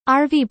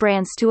RV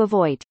brands to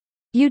avoid.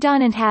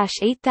 Yudon and Hash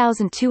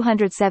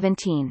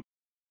 8217.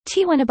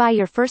 Wanna buy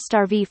your first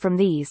RV from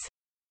these?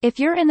 If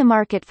you're in the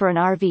market for an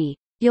RV,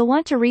 you'll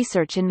want to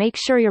research and make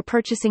sure you're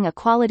purchasing a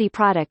quality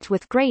product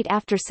with great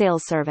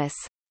after-sales service.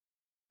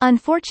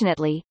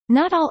 Unfortunately,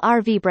 not all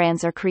RV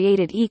brands are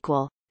created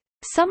equal.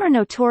 Some are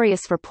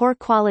notorious for poor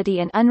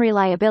quality and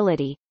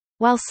unreliability,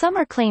 while some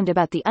are claimed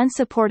about the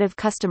unsupportive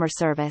customer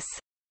service.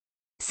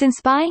 Since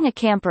buying a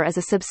camper is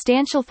a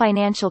substantial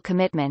financial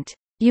commitment,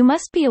 you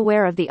must be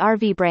aware of the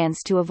RV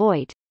brands to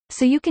avoid,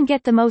 so you can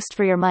get the most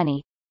for your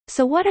money.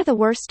 So what are the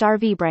worst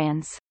RV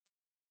brands?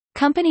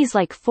 Companies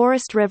like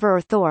Forest River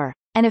or Thor,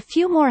 and a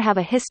few more have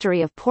a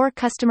history of poor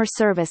customer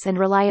service and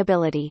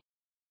reliability.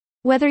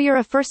 Whether you're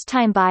a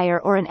first-time buyer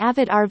or an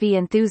avid RV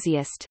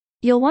enthusiast,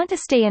 you'll want to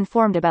stay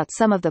informed about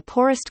some of the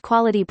poorest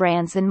quality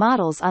brands and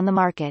models on the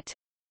market.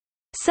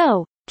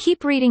 So,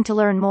 keep reading to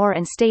learn more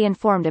and stay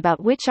informed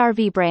about which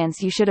RV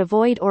brands you should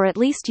avoid, or at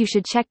least you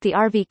should check the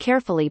RV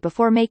carefully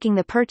before making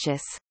the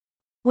purchase.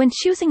 When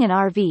choosing an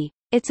RV,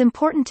 it's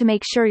important to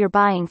make sure you're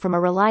buying from a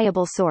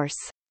reliable source.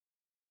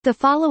 The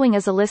following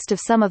is a list of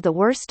some of the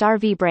worst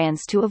RV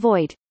brands to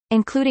avoid,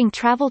 including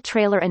travel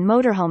trailer and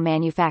motorhome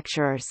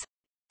manufacturers.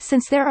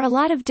 Since there are a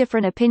lot of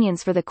different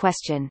opinions for the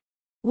question,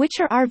 which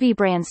are RV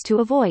brands to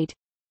avoid?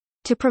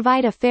 To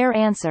provide a fair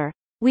answer,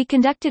 we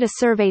conducted a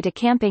survey to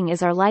Camping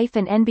is Our Life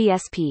and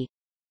NBSP,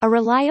 a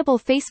reliable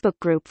Facebook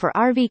group for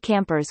RV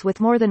campers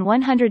with more than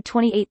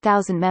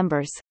 128,000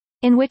 members,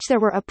 in which there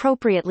were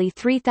appropriately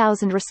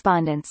 3,000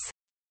 respondents.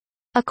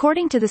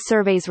 According to the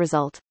survey's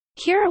result,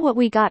 here are what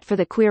we got for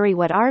the query: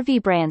 what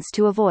RV brands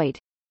to avoid.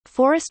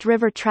 Forest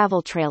River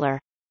Travel Trailer,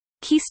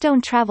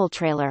 Keystone Travel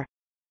Trailer,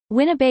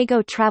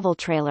 Winnebago Travel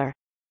Trailer,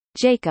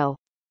 Jayco,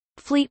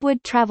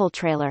 Fleetwood Travel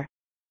Trailer,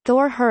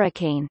 Thor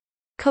Hurricane,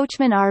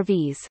 Coachman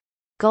RVs,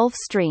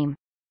 Gulfstream,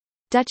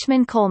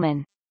 Dutchman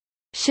Coleman,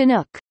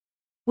 Chinook.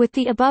 With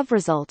the above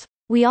result,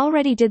 we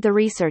already did the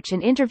research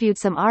and interviewed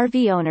some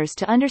RV owners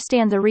to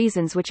understand the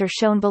reasons which are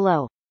shown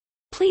below.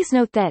 Please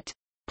note that,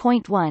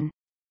 point 1.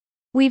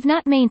 We've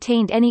not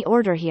maintained any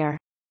order here.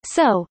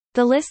 So,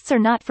 the lists are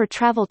not for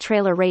travel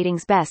trailer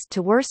ratings best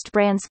to worst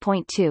brands.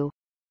 Point 2.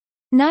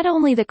 Not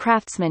only the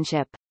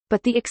craftsmanship,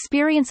 but the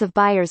experience of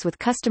buyers with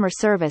customer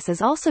service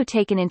is also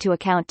taken into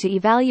account to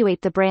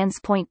evaluate the brands.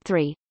 Point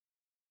 3.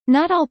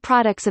 Not all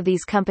products of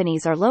these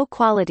companies are low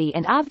quality,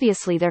 and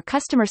obviously their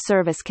customer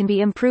service can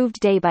be improved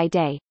day by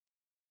day.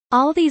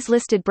 All these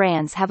listed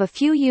brands have a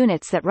few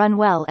units that run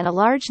well and a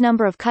large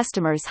number of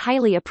customers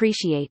highly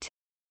appreciate.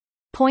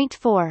 Point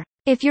 4.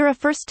 If you're a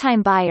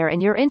first-time buyer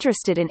and you're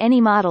interested in any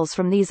models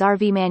from these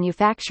RV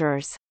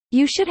manufacturers,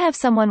 you should have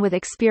someone with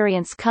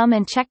experience come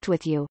and checked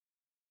with you.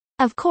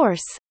 Of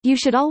course, you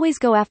should always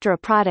go after a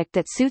product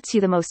that suits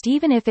you the most,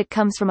 even if it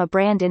comes from a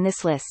brand in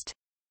this list.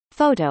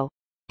 Photo.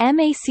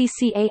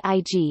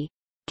 MACCAIG.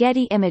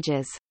 Getty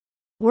Images.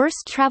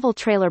 Worst travel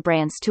trailer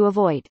brands to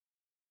avoid.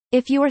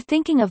 If you are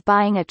thinking of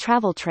buying a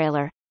travel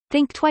trailer,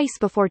 think twice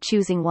before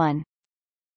choosing one.